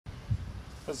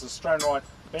This is a Strainrite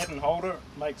batten holder.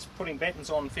 It makes putting battens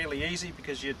on fairly easy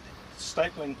because you're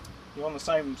stapling, you're on the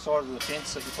same side of the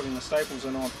fence that you're putting the staples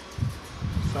in on.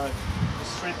 So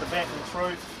just thread the batten through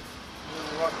in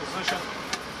the right position.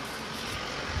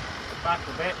 Mark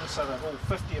the batten so they're all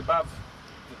 50 above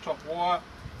the top wire.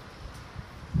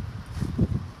 Put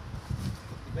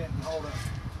the batten holder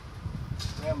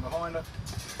round behind it.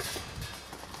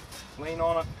 Lean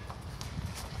on it.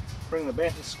 Bring the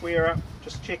batten square up.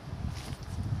 Just check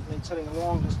it needs hitting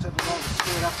along. Just hit along to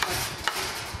square it up a bit.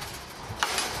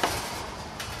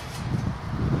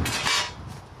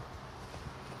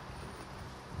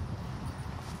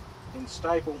 Then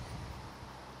staple.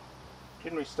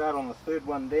 Generally start on the third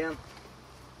one down.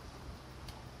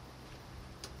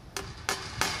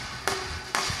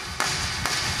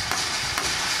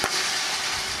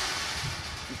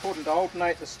 Important to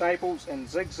alternate the staples and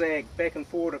zigzag back and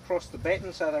forward across the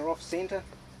batten so they're off centre.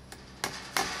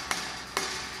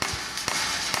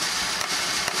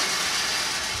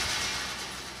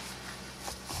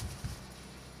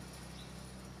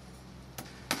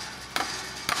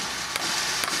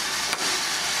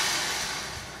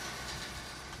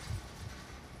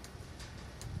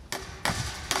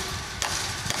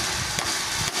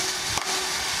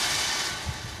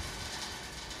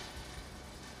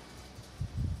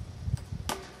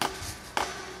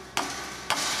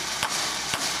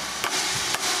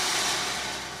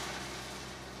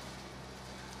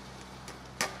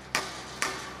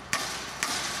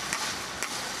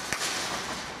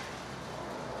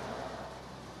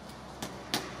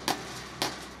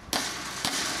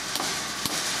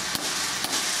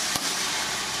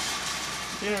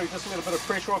 Generally just a little bit of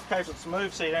pressure off in case it's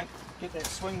moved so you don't get that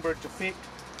swing bridge effect,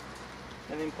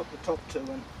 and then put the top two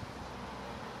in.